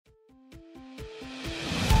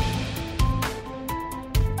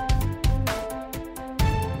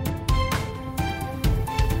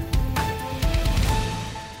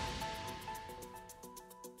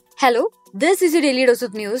Hello, this is your daily dose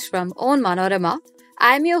of news from Onmanorama.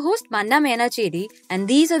 I am your host Manna Menacheri, and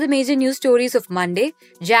these are the major news stories of Monday,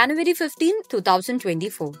 January 15,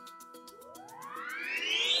 2024.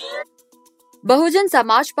 Bahujan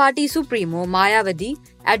Samaj Party Supremo Mayawati,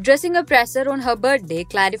 addressing a presser on her birthday,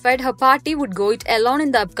 clarified her party would go it alone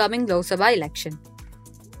in the upcoming Lok Sabha election.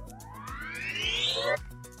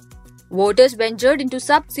 Voters ventured into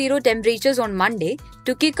sub-zero temperatures on Monday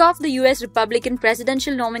to kick off the US Republican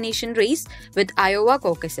presidential nomination race with Iowa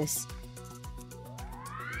caucuses.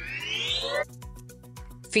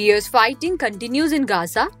 Fierce fighting continues in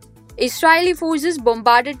Gaza. Israeli forces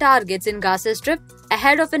bombarded targets in Gaza Strip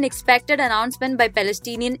ahead of an expected announcement by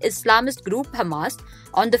Palestinian Islamist group Hamas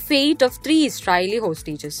on the fate of 3 Israeli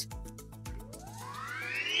hostages.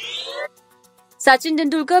 Sachin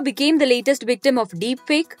Tendulkar became the latest victim of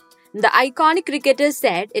deepfake. The iconic cricketer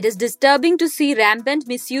said it is disturbing to see rampant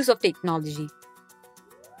misuse of technology.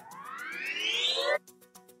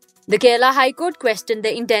 The Kerala High Court questioned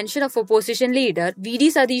the intention of opposition leader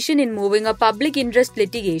V.D. Satheeshan in moving a public interest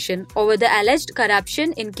litigation over the alleged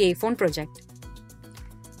corruption in K-Phone project.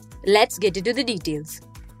 Let's get into the details.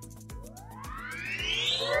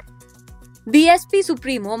 BSP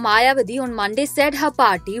Supremo Mayawati on Monday said her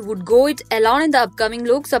party would go it alone in the upcoming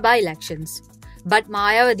Lok Sabha elections. But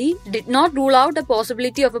Mayawati did not rule out the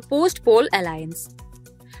possibility of a post-poll alliance.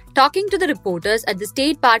 Talking to the reporters at the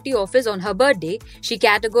state party office on her birthday, she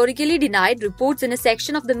categorically denied reports in a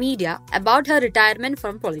section of the media about her retirement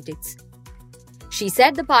from politics. She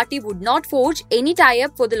said the party would not forge any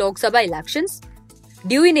tie-up for the Lok Sabha elections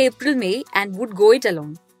due in April-May and would go it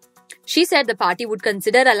alone. She said the party would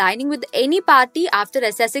consider aligning with any party after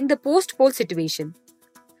assessing the post-poll situation.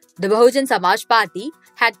 The Bahujan Samaj Party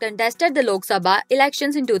had contested the Lok Sabha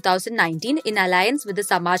elections in 2019 in alliance with the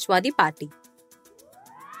Samajwadi Party.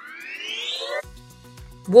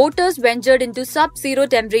 Voters ventured into sub-zero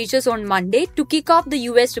temperatures on Monday to kick off the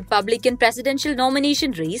US Republican presidential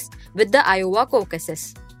nomination race with the Iowa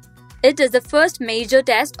caucuses. It is the first major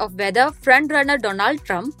test of whether frontrunner Donald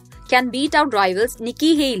Trump can beat out rivals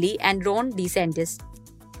Nikki Haley and Ron DeSantis.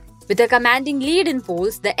 With a commanding lead in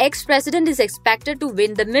polls, the ex-president is expected to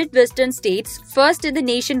win the Midwestern states'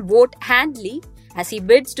 first-in-the-nation vote handily as he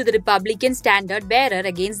bids to the Republican standard-bearer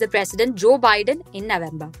against the President Joe Biden in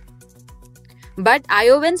November. But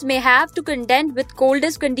Iowans may have to contend with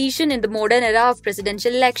coldest condition in the modern era of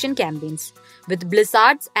presidential election campaigns, with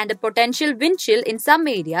blizzards and a potential wind chill in some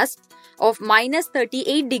areas of minus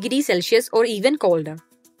 38 degrees Celsius or even colder.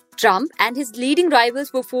 Trump and his leading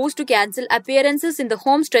rivals were forced to cancel appearances in the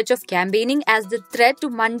home stretch of campaigning as the threat to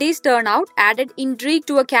Monday's turnout added intrigue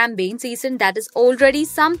to a campaign season that is already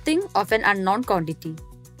something of an unknown quantity.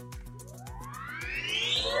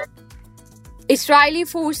 Israeli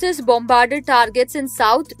forces bombarded targets in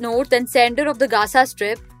south, north and center of the Gaza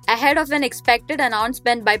Strip ahead of an expected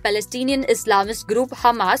announcement by Palestinian Islamist group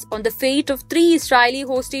Hamas on the fate of 3 Israeli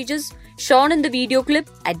hostages shown in the video clip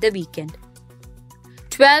at the weekend.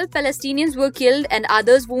 12 Palestinians were killed and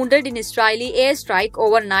others wounded in Israeli airstrike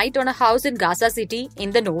overnight on a house in Gaza City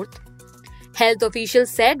in the north. Health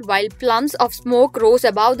officials said while plumes of smoke rose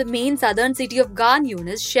above the main southern city of Khan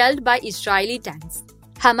Yunis shelled by Israeli tanks.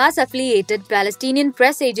 Hamas-affiliated Palestinian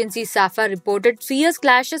press agency Safa reported fierce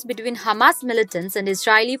clashes between Hamas militants and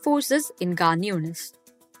Israeli forces in Khan Yunis.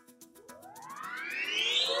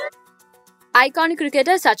 Iconic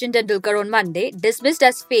cricketer Sachin Tendulkar on Monday dismissed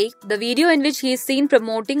as fake the video in which he is seen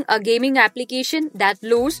promoting a gaming application that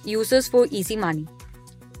lures users for easy money.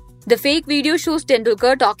 The fake video shows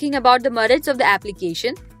Tendulkar talking about the merits of the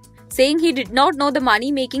application, saying he did not know the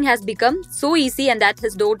money making has become so easy and that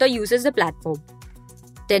his daughter uses the platform.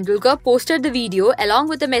 Tendulkar posted the video along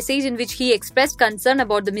with a message in which he expressed concern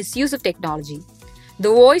about the misuse of technology.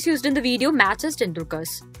 The voice used in the video matches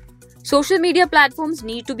Tendulkar's. Social media platforms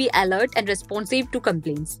need to be alert and responsive to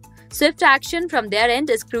complaints. Swift action from their end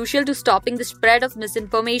is crucial to stopping the spread of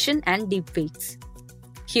misinformation and deepfakes,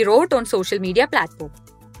 he wrote on social media platform.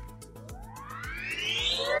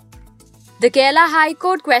 The Kerala High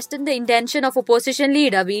Court questioned the intention of opposition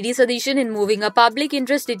leader V.D. Satheeshan in moving a public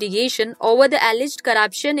interest litigation over the alleged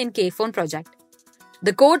corruption in K-Phone project.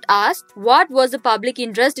 The court asked what was the public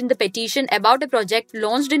interest in the petition about a project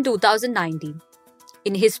launched in 2019.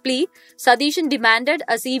 In his plea, Satheeshan demanded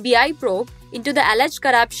a CBI probe into the alleged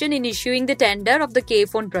corruption in issuing the tender of the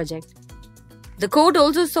K-Phone project. The court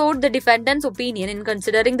also sought the defendant's opinion in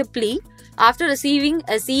considering the plea after receiving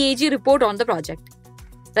a CAG report on the project.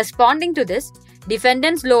 Responding to this,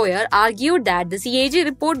 defendant's lawyer argued that the CAG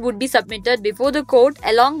report would be submitted before the court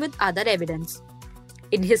along with other evidence.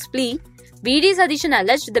 In his plea, V.D. Satheeshan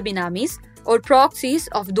alleged the Binamis or proxies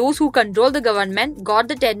of those who control the government got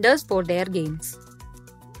the tenders for their gains.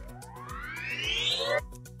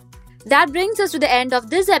 That brings us to the end of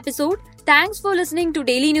this episode. Thanks for listening to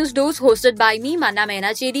Daily News Dose hosted by me, Manna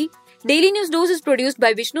Menachedi. Daily News Dose is produced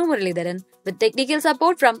by Vishnu Muralidharan with technical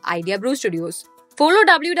support from Idea Brew Studios. Follow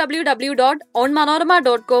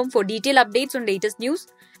www.onmanorama.com for detailed updates on latest news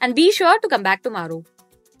and be sure to come back tomorrow.